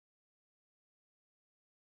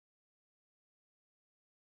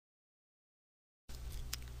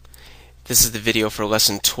This is the video for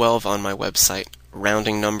lesson 12 on my website,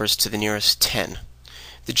 rounding numbers to the nearest 10.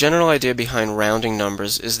 The general idea behind rounding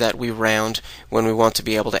numbers is that we round when we want to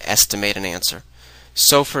be able to estimate an answer.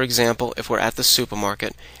 So, for example, if we're at the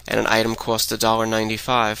supermarket and an item costs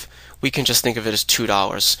 $1.95, we can just think of it as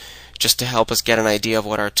 $2, just to help us get an idea of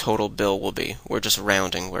what our total bill will be. We're just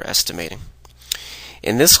rounding, we're estimating.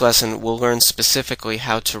 In this lesson, we'll learn specifically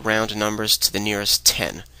how to round numbers to the nearest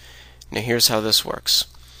 10. Now here's how this works.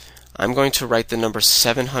 I'm going to write the number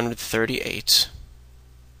 738.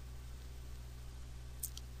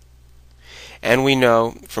 And we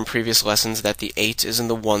know from previous lessons that the 8 is in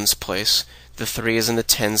the ones place, the 3 is in the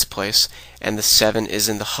tens place, and the 7 is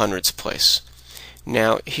in the hundreds place.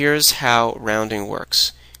 Now here's how rounding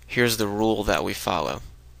works. Here's the rule that we follow.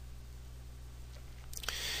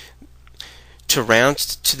 To round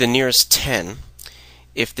to the nearest 10,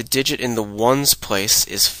 if the digit in the ones place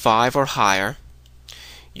is 5 or higher,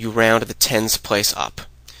 you round the tens place up.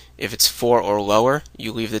 If it's 4 or lower,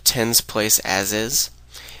 you leave the tens place as is,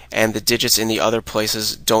 and the digits in the other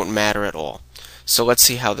places don't matter at all. So let's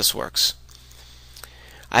see how this works.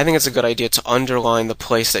 I think it's a good idea to underline the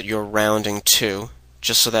place that you're rounding to,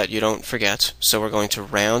 just so that you don't forget. So we're going to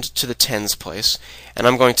round to the tens place, and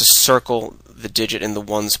I'm going to circle the digit in the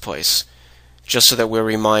ones place, just so that we're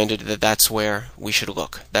reminded that that's where we should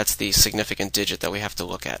look. That's the significant digit that we have to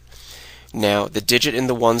look at. Now, the digit in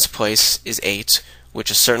the ones place is 8, which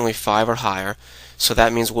is certainly 5 or higher, so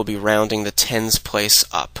that means we'll be rounding the tens place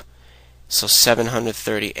up. So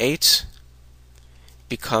 738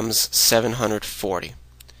 becomes 740.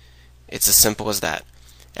 It's as simple as that.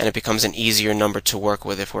 And it becomes an easier number to work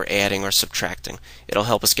with if we're adding or subtracting. It'll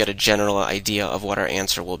help us get a general idea of what our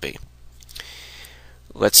answer will be.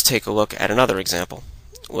 Let's take a look at another example.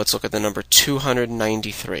 Let's look at the number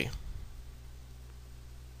 293.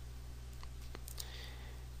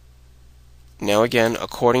 Now again,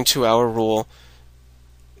 according to our rule,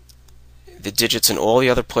 the digits in all the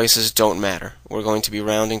other places don't matter. We're going to be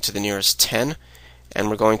rounding to the nearest 10, and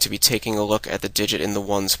we're going to be taking a look at the digit in the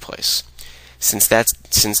ones place. Since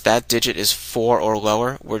that digit is 4 or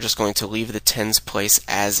lower, we're just going to leave the tens place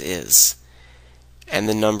as is, and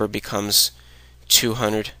the number becomes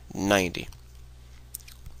 290,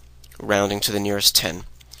 rounding to the nearest 10.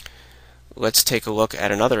 Let's take a look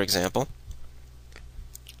at another example.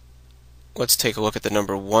 Let's take a look at the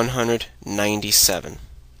number 197.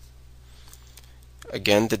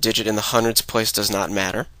 Again, the digit in the hundreds place does not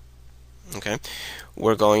matter. Okay,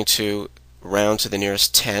 we're going to round to the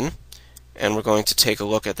nearest 10, and we're going to take a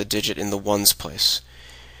look at the digit in the ones place.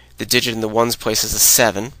 The digit in the ones place is a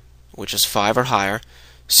 7, which is 5 or higher,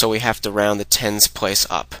 so we have to round the tens place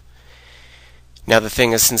up. Now the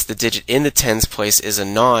thing is, since the digit in the tens place is a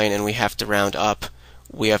 9 and we have to round up,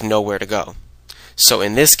 we have nowhere to go. So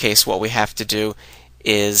in this case, what we have to do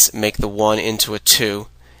is make the 1 into a 2,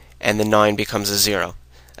 and the 9 becomes a 0.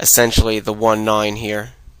 Essentially, the 9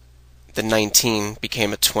 here, the 19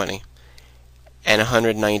 became a 20, and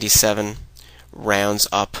 197 rounds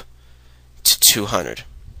up to 200.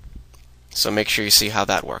 So make sure you see how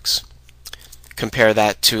that works. Compare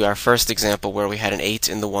that to our first example where we had an 8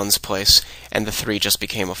 in the ones place, and the 3 just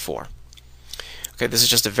became a 4. Okay, this is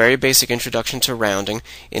just a very basic introduction to rounding.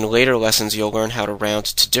 In later lessons, you'll learn how to round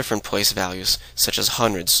to different place values, such as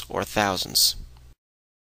hundreds or thousands.